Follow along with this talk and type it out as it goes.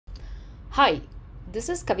Hi, this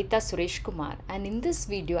is Kavita Suresh Kumar, and in this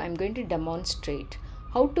video I am going to demonstrate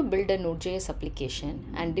how to build a NodeJS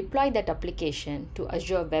application and deploy that application to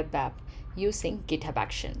Azure WebApp using GitHub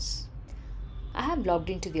Actions. I have logged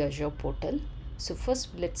into the Azure portal, so first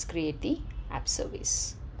let's create the app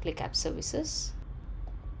service. Click App Services,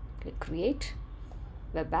 click Create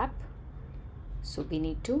Web App. So we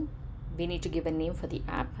need to give a name for the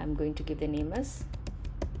app. I'm going to give the name as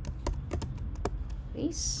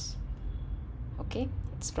this. Okay,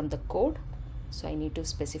 it's from the code, so I need to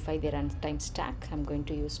specify the runtime stack. I'm going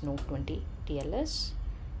to use Node 20 TLS,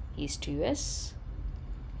 East US.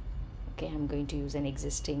 Okay, I'm going to use an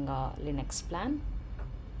existing Linux plan.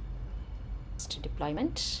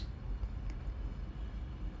 Deployment.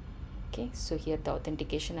 Okay, so here the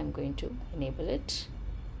authentication, I'm going to enable it.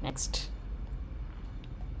 Next.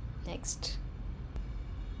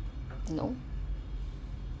 No.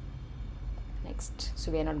 Next.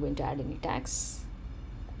 So we are not going to add any tags.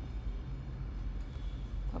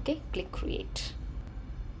 Okay, click Create.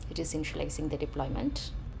 It is initializing the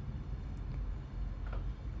deployment.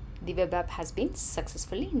 The web app has been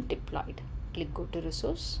successfully deployed. Click Go to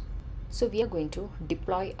Resource. So we are going to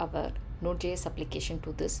deploy our NodeJS application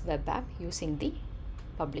to this web app using the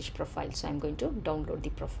publish profile. So I'm going to download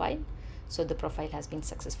the profile. So the profile has been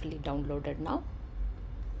successfully downloaded now.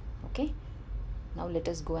 Okay. Now let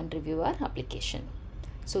us go and review our application.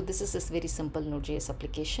 So this is a very simple NodeJS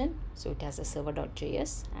application. So it has a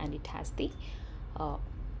server.js and it has the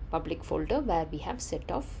public folder where we have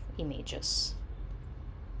set of images.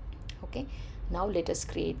 Okay, now let us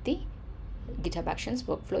create the GitHub Actions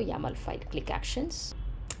Workflow YAML file. Click Actions.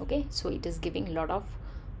 Okay, so it is giving a lot of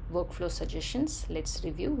workflow suggestions. Let's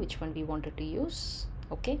review which one we wanted to use.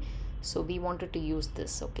 Okay, so we wanted to use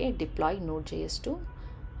this. Okay, deploy Node.js to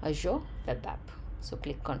Azure Web App. So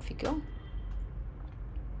click Configure.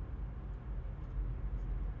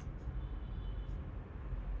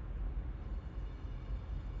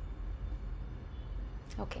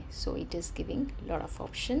 Okay, so it is giving a lot of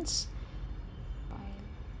options.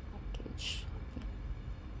 Package.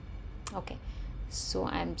 Okay, so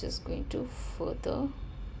I'm just going to further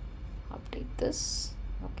update this.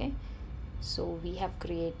 Okay, so we have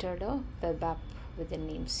created a web app with the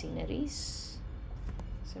name Sceneries.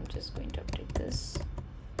 So I'm just going to update this.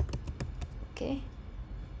 Okay,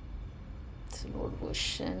 it's an old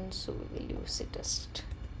version, so we will use it as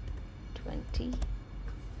 20.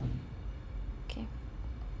 Okay,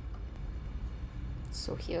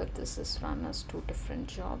 so here this is run as 2 different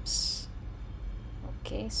jobs.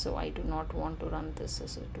 Okay, so I do not want to run this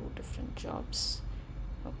as 2 different jobs.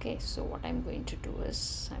 Okay, so what I'm going to do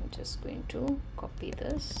is I'm just going to copy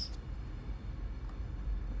this.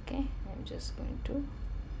 Okay, I'm just going to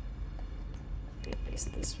replace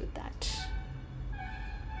this with that.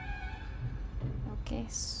 Okay,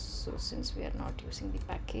 so since we are not using the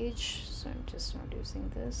package, so I'm just not using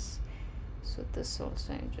this. So this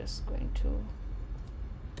also I'm just going to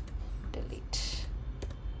delete.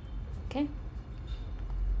 Okay,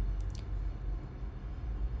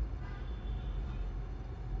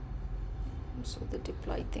 so the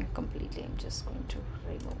deploy thing completely I'm just going to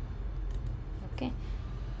remove. Okay,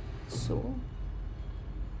 so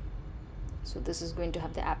this is going to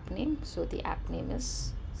have the app name. So the app name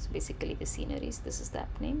is basically the Sceneries. This is the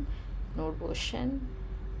app name, node version.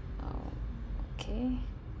 Okay,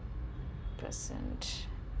 present.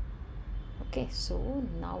 Okay, so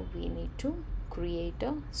now we need to create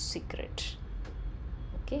a secret.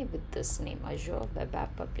 Okay, with this name, Azure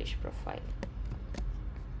WebApp Publish Profile.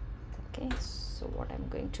 Okay, so what I'm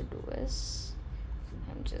going to do is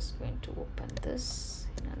I'm just going to open this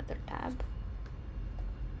in another tab.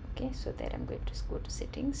 Okay, so there I'm going to go to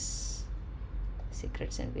Settings,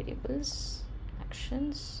 Secrets and Variables,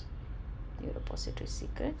 Actions, New Repository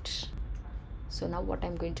Secret. So now what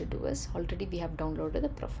I'm going to do is, already we have downloaded the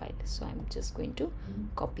profile, so I'm just going to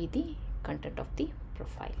copy the content of the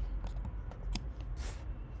profile.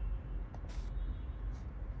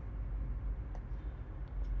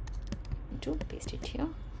 To paste it here,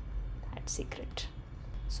 add secret.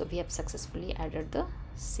 So we have successfully added the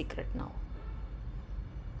secret now.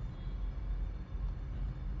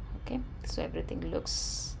 Okay, so everything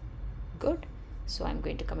looks good. So I'm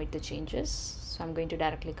going to commit the changes. So I'm going to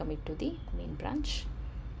directly commit to the main branch.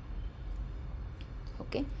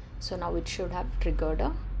 Okay, so now it should have triggered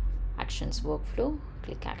a actions workflow.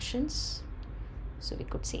 Click Actions. So we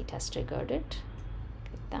could see it has triggered it.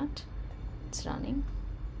 Click that. It's running.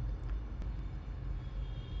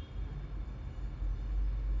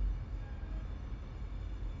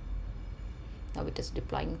 Now it is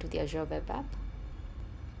deploying to the Azure Web App.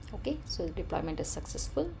 Okay, so the deployment is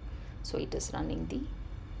successful. So it is running the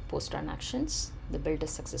post run actions. The build is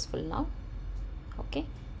successful now. Okay,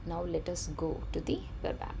 now let us go to the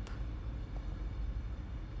web app.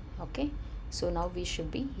 Okay, so now we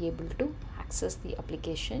should be able to access the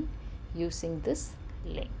application using this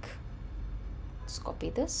link. Let's copy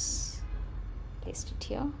this, paste it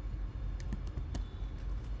here.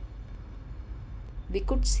 We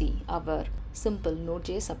could see our simple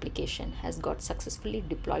Node.js application has got successfully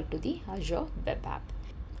deployed to the Azure WebApp.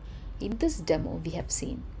 In this demo, we have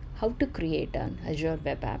seen how to create an Azure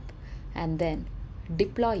WebApp and then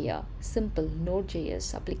deploy a simple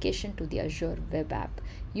Node.js application to the Azure WebApp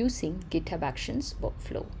using GitHub Actions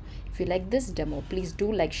Workflow. If you like this demo, please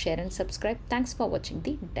do like, share and subscribe. Thanks for watching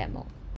the demo.